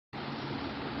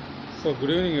So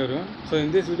good evening everyone. So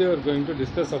in this video we are going to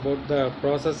discuss about the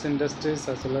process industries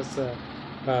as well as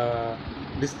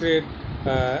discrete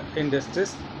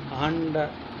industries and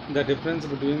the difference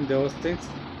between those things,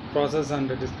 process and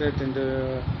discrete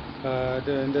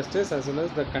the industries, as well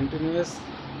as the continuous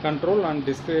control and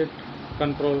discrete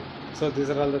control. So these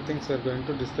are all the things we are going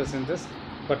to discuss in this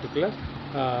particular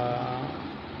uh,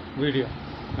 video.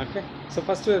 Okay, so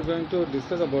first we are going to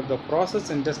discuss about the process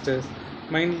industries.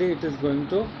 Mainly it is going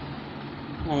to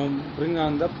bring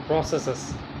on the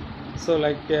processes, so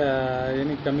like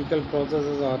any chemical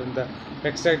processes or in the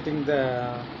extracting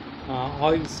the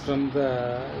oils from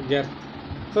the earth.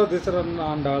 So this are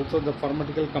and also the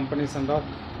pharmaceutical companies and all,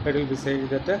 it will be saying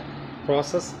that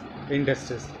process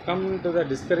industries. Come to the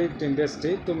discrete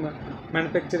industry to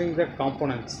manufacturing the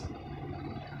components.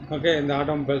 Okay, in the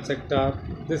automobile sector,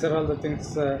 these are all the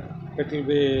things, it will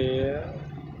be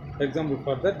example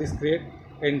for the discrete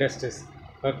industries.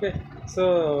 Okay,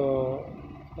 so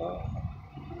uh,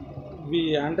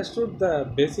 we understood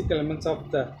the basic elements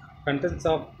of the contents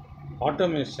of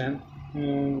automation.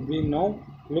 We now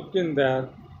look in the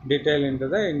detail into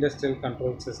the industrial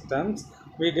control systems.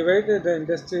 We divided the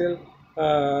industrial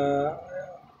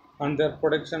and their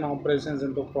production operations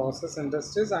into process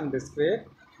industries and discrete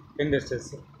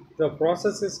industries. The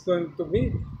process is going to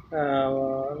be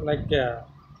like the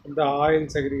oil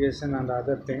segregation and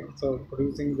other things. So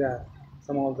producing the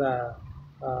some of the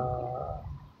uh,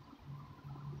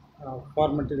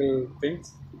 pharmaceutical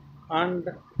things, and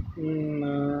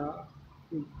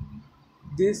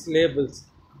these labels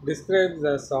describe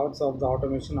the sorts of the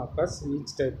automation occurs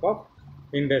each type of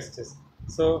industries.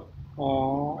 So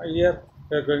here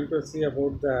we are going to see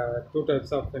about the two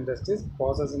types of industries: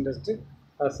 process industry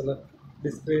as well as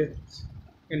discrete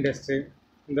industry.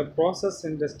 In the process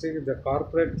industry, the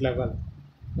corporate level,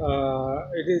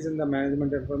 it is in the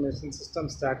management information system,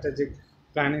 strategic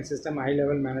planning system, high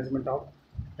level management of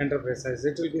enterprises.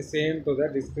 It will be same to the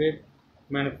discrete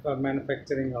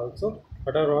manufacturing also.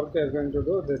 Whatever work we are going to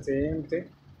do, the same thing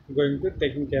going to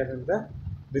taking care in the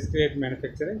discrete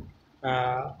manufacturing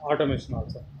automation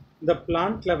also. The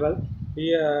plant level,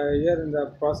 here in the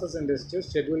process industry,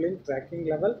 scheduling, tracking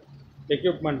level,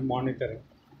 equipment monitoring.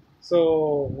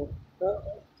 So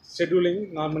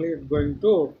scheduling normally is going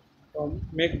to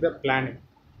make the planning.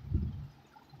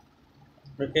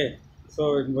 Okay,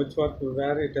 so in which work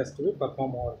where it has to be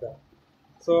performed over there.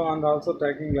 So and also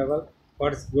tracking level,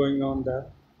 what is going on there,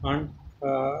 and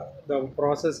the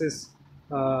process is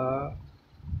uh,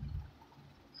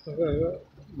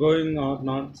 going or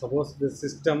not. Suppose the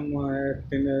system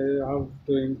how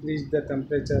to increase the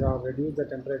temperature or reduce the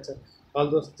temperature, all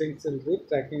those things will be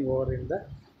tracking over in the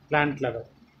plant level.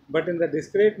 But in the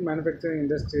discrete manufacturing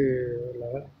industry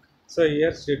level, so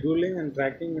here scheduling and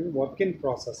tracking in work in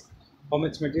process, how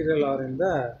much material are in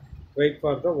the wait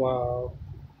for the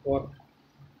work.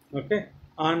 Okay,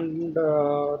 and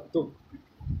to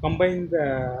combine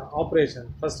the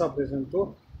operation, first operation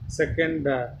to second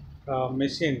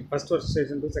machine, first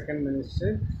station to second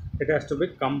machine, it has to be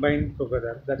combined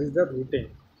together. That is the routing.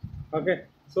 Okay,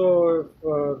 so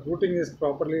if routing is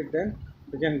properly done,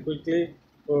 we can quickly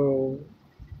uh,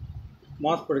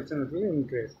 mass production will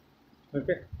increase.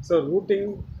 Okay, so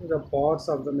routing the parts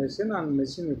of the machine and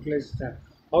machine utilization,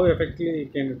 how effectively you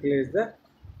can utilize the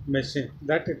machine,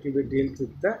 that it will be dealt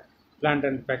with the plant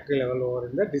and factory level or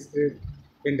in the discrete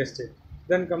industry.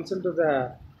 Then comes into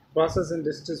the process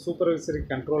industry supervisory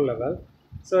control level.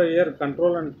 So here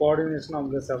control and coordination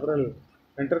of the several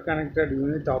interconnected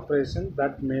unit operation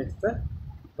that makes the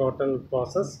total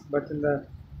process. But in the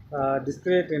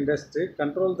discrete industry,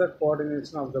 control the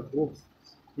coordination of the groups,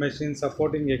 machine,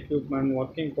 supporting equipment,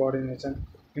 working coordination,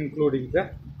 including the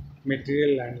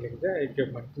material handling the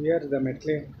equipment. Here the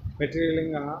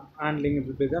material handling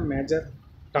will be the major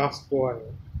task over.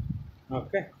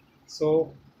 Okay,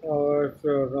 so if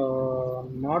you're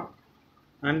not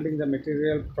handling the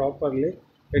material properly,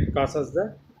 it causes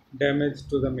the damage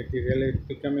to the material. It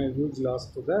become a huge loss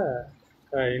to the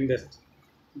industry.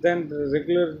 Then the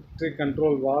regulatory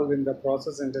control valve in the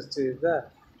process industry is the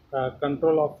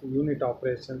control of unit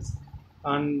operations,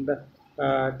 and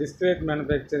discrete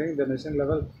manufacturing, the machine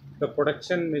level, the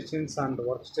production machines and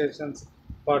workstations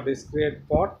for discrete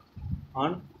part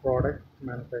and product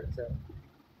manufacture.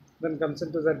 Then comes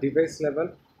into the device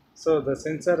level. So the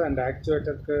sensor and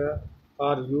actuator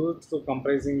are used to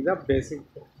comprising the basic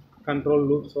control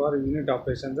loops for unit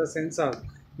operation. The sensor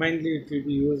mainly it will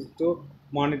be used to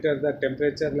monitor the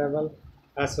temperature level,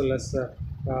 as well as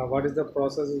what is the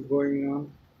process is going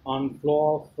on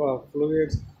flow of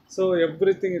fluids. So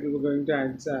everything it will be going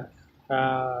to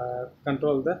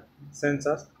control the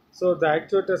sensors. So the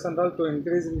actuators and all to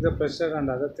increasing the pressure and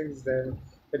other things there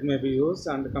it may be used,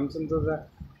 and comes into the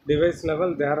device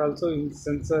level. There are also in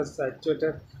sensors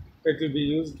actuator. It will be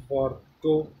used for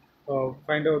to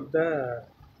find out the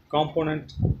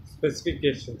component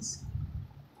specifications.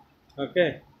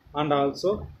 Okay, and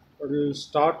also will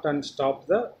start and stop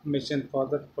the machine for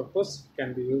that purpose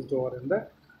can be used over in the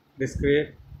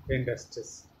discrete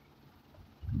industries.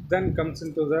 Then comes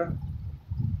into the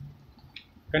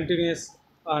continuous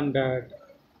and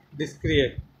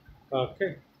discrete.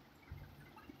 Okay,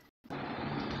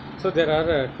 so there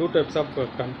are two types of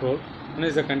control. One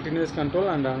is the continuous control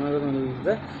and another one is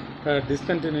the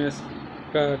discontinuous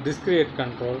discrete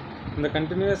control. In the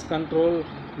continuous control,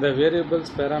 the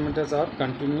variables parameters are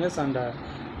continuous and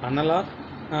analog.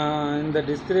 In the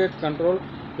discrete control,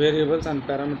 variables and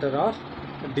parameter are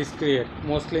discrete,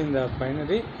 mostly in the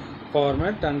binary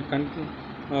format and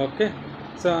okay.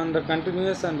 So and the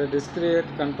continuous and the discrete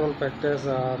control factors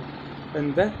are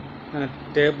in the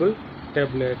table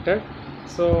tabulated.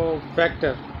 So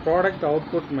factor product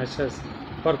output measures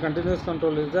for continuous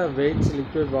control is the weights,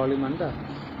 liquid volume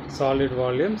and solid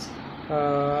volumes.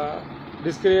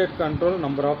 Discrete control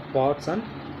number of parts and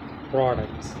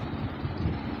products.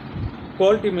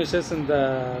 Quality measures in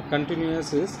the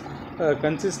continuous is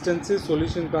consistency,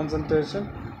 solution concentration,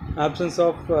 absence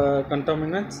of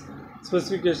contaminants,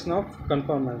 specification of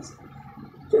conformance.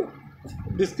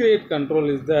 Discrete control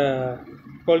is the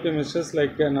quality measures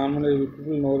like normally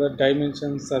people know the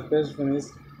dimensions, surface finish,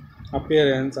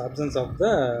 appearance, absence of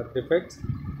the defects,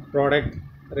 product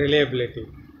reliability,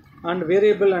 and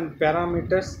variable and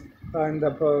parameters in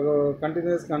the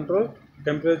continuous control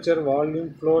temperature,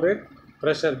 volume, flow rate,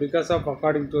 pressure. Because of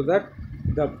according to that,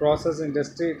 the process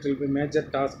industry it will be major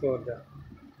task over there.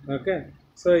 Okay,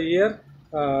 so here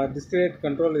discrete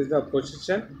control is the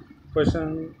position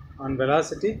and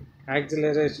velocity,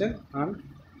 acceleration and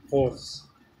force.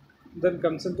 Then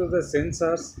comes into the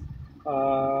sensors.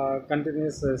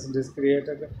 Continuous is discrete.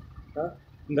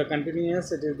 In the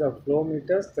continuous it is the flow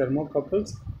meters,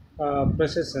 thermocouples,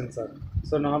 pressure sensor.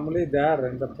 So normally there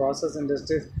in the process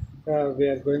industries we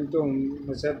are going to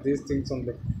measure these things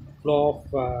only, flow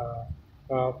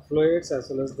of fluids as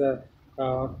well as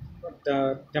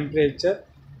the temperature.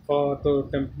 For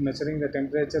to measuring the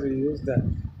temperature, we use the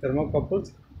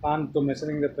thermocouples, and to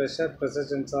measuring the pressure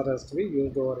sensor has to be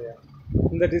used over here.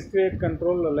 In the discrete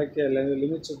control, like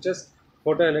limit switches,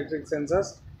 photoelectric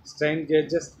sensors, strain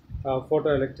gauges,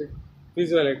 photoelectric,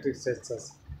 piezoelectric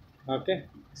sensors. Okay,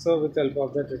 so with the help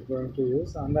of that, it's going to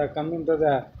use. And coming to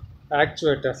the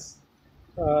actuators,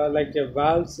 like a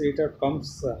valves, heater,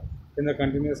 pumps in the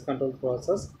continuous control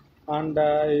process, and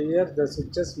here the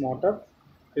switches, motor,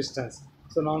 pistons.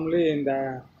 So normally in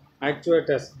the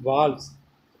actuators, valves,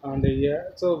 and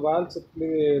here so valves will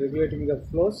be regulating the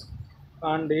flows,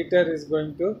 and heater is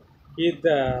going to heat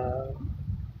the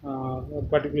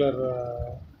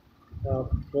particular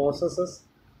processes,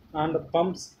 and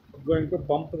pumps going to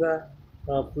pump the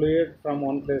fluid from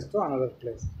one place to another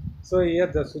place. So here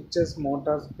the switches,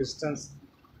 motors, pistons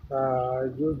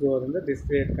used over in the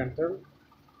discrete control.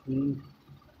 Mm.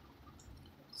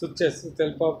 Switches with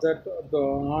help of that the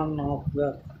on off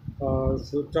the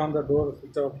switch on the door,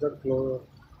 switch off the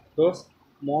doors,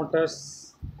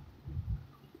 motors,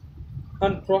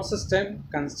 and process time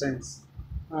constraints.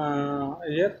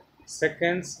 Here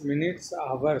seconds, minutes,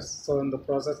 hours. So in the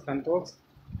process controls.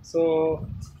 So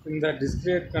in the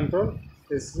discrete control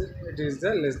is it is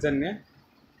the less than a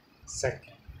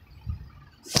second.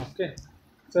 Okay,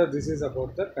 so this is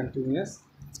about the continuous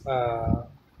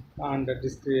and the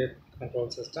discrete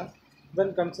control system.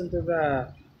 Then comes into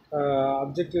the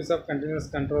objectives of continuous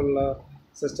control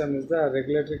system is the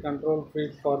regulatory control,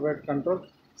 feed forward control,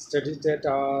 steady state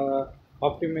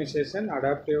optimization,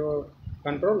 adaptive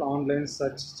control, online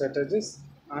search strategies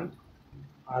and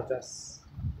others.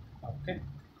 Okay,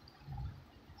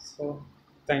 so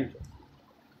thank you.